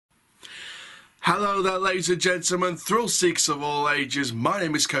Hello there, ladies and gentlemen, thrill seekers of all ages. My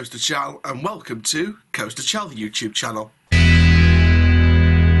name is Coaster Chal, and welcome to Coaster Chal, the YouTube channel.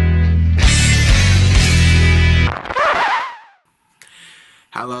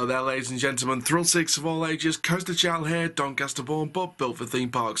 Hello there, ladies and gentlemen, thrill seekers of all ages. Coaster Chal here, Doncaster born but built for theme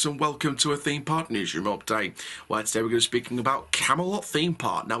parks, and welcome to a theme park newsroom update, where today we're going to be speaking about Camelot Theme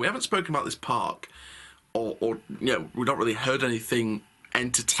Park. Now, we haven't spoken about this park, or we've not really heard anything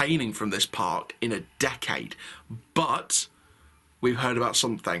entertaining from this park in a decade, but we've heard about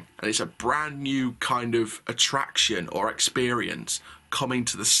something, and it's a brand new kind of attraction or experience coming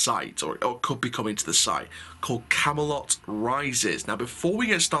to the site, or could be coming to the site, called Camelot Rises. Now, before we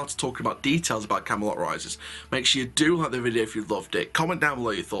get started talking about details about Camelot Rises, make sure you do like the video if you loved it, comment down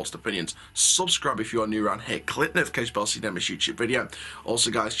below your thoughts and opinions, subscribe if you are new around here, click the notification bell so you never miss a YouTube video. Also,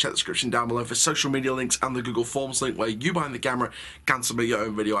 guys, check the description down below for social media links and the Google Forms link where you behind the camera can submit your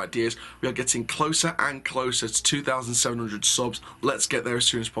own video ideas. We are getting closer and closer to 2,700 subs. Let's get there as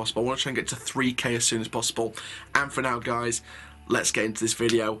soon as possible. I want to try and get to 3K as soon as possible. And for now, guys, let's get into this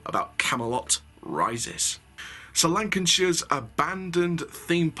video about Camelot Rises. So Lancashire's abandoned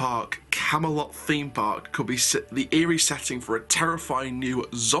theme park, Camelot Theme Park, could be the eerie setting for a terrifying new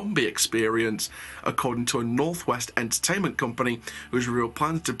zombie experience, according to a Northwest entertainment company who has revealed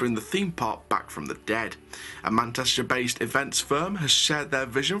plans to bring the theme park back from the dead. A Manchester-based events firm has shared their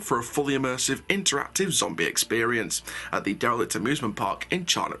vision for a fully immersive, interactive zombie experience at the derelict amusement park in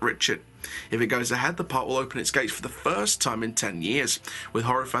Charlotte Richard. If it goes ahead, the park will open its gates for the first time in 10 years, with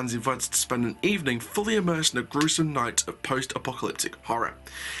horror fans invited to spend an evening fully immersed in a gruesome night of post-apocalyptic horror.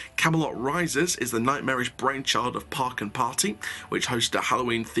 Camelot Rises is the nightmarish brainchild of Park and Party, which hosted a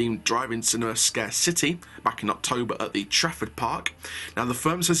Halloween-themed drive-in cinema Scare City back in October at the Trafford Park. Now, the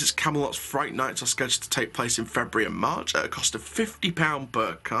firm says its Camelot's Fright Nights are scheduled to take place in February and March at a cost of £50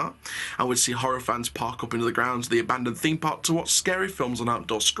 per car, and would see horror fans park up into the grounds of the abandoned theme park to watch scary films on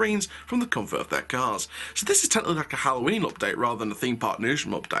outdoor screens from the comfort of their cars. So this is technically like a Halloween update rather than a theme park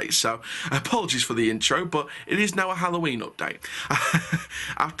newsroom update, so apologies for the intro, but it is now a Halloween update.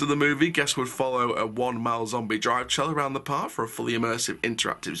 After the movie, guests would follow a 1-mile zombie drive trail around the park for a fully immersive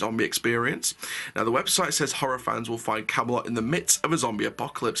interactive zombie experience. Now, the website says horror fans will find Camelot in the midst of a zombie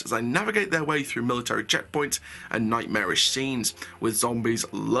apocalypse as they navigate their way through military checkpoints and nightmarish scenes, with zombies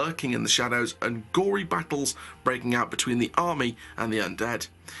lurking in the shadows and gory battles breaking out between the army and the undead.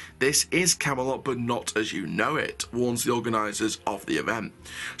 This is Camelot, but not as you know it, warns the organisers of the event.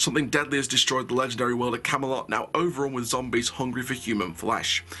 Something deadly has destroyed the legendary world of Camelot, now overrun with zombies hungry for human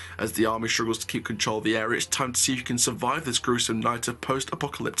flesh. As the army struggles to keep control of the area, it's time to see if you can survive this gruesome night of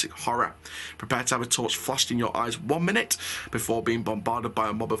post-apocalyptic horror. Prepare to have a torch flashed in your eyes 1 minute before being bombarded by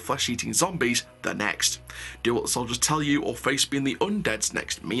a mob of flesh-eating zombies the next. Do what the soldiers tell you or face being the undead's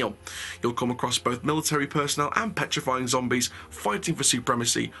next meal. You'll come across both military personnel and petrifying zombies fighting for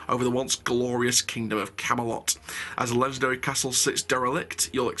supremacy over the once glorious kingdom of Camelot. As a legendary castle sits derelict,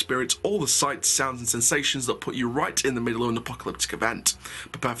 you'll experience all the sights, sounds and sensations that put you right in the middle of an apocalyptic event.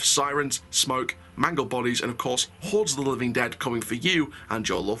 Prepare for sirens, smoke, mangled bodies and of course hordes of the living dead coming for you and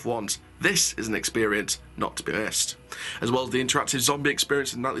your loved ones. This is an experience not to be missed. As well as the interactive zombie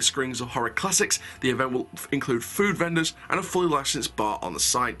experience and nightly screenings of horror classics, the event will include food vendors and a fully licensed bar on the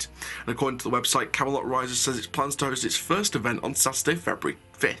site. And according to the website, Camelot Rises says it plans to host its first event on Saturday, February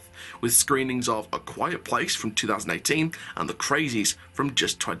 5th, with screenings of A Quiet Place from 2018 and The Crazies from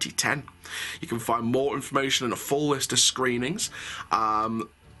just 2010. You can find more information and a full list of screenings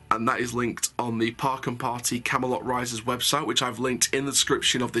and that is linked on the Park and Party Camelot Rises website, which I've linked in the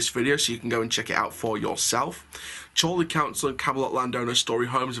description of this video, so you can go and check it out for yourself. Chorley Council and Camelot landowner Story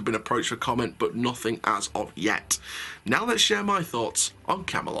Homes have been approached for comment, but nothing as of yet. Now let's share my thoughts on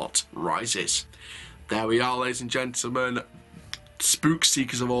Camelot Rises. There we are, ladies and gentlemen. Spook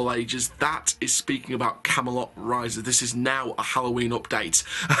seekers of all ages, that is speaking about Camelot Rises. This is now a Halloween update.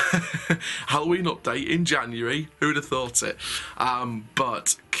 Halloween update in January, who'd have thought it?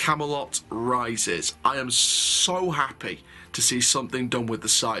 But Camelot Rises, I am so happy to see something done with the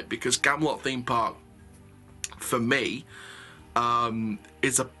site, because Camelot Theme Park, for me,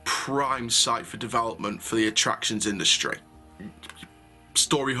 is a prime site for development for the attractions industry.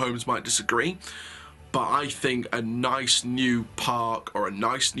 Story Homes might disagree, but I think a nice new park or a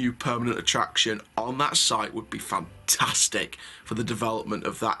nice new permanent attraction on that site would be fantastic for the development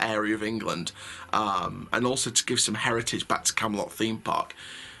of that area of England, and also to give some heritage back to Camelot Theme Park.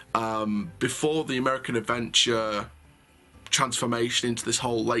 Before the American Adventure transformation into this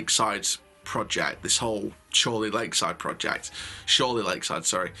whole Lakeside project, this whole Shorley Lakeside,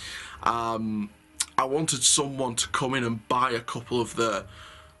 sorry, I wanted someone to come in and buy a couple of the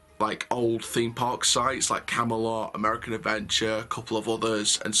like old theme park sites like Camelot, American Adventure, a couple of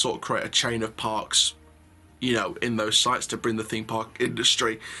others, and sort of create a chain of parks, you know, in those sites to bring the theme park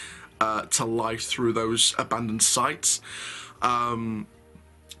industry to life through those abandoned sites.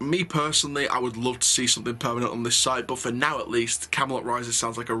 Me personally, I would love to see something permanent on this site, but for now at least, Camelot Rises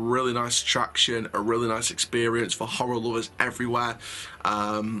sounds like a really nice attraction, a really nice experience for horror lovers everywhere.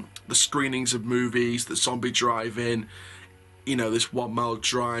 The screenings of movies, the zombie drive-in, you know, this 1 mile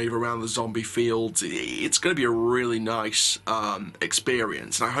drive around the zombie fields, it's going to be a really nice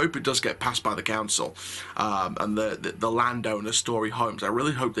experience, and I hope it does get passed by the council and the landowner Story Homes. I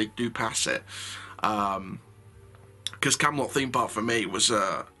really hope they do pass it. Because Camelot Theme Park for me was,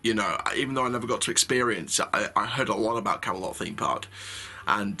 you know, even though I never got to experience it, I heard a lot about Camelot Theme Park.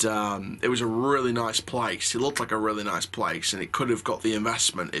 And it was a really nice place. It looked like a really nice place, and it could have got the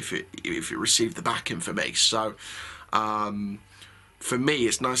investment if it received the backing for me. So, for me,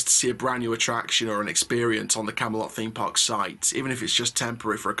 it's nice to see a brand new attraction or an experience on the Camelot Theme Park site, even if it's just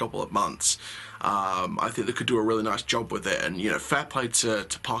temporary for a couple of months. I think they could do a really nice job with it, and you know, fair play to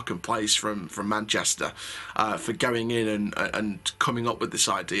Park and Place from Manchester for going in and coming up with this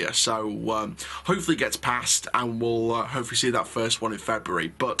idea. So hopefully it gets passed, and we'll hopefully see that first one in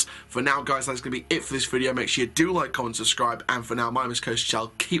February. But for now, guys, that's going to be it for this video. Make sure you do like, comment, subscribe, and for now, my name is Coast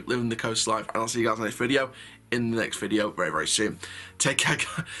Chal. Keep living the coast life, and I'll see you guys in the next video. In the next video very, very soon. Take care.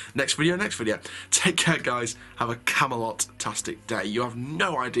 Next video. Take care, guys. Have a Camelot-tastic day. You have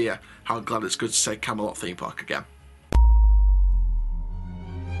no idea how glad it's good to say Camelot Theme Park again.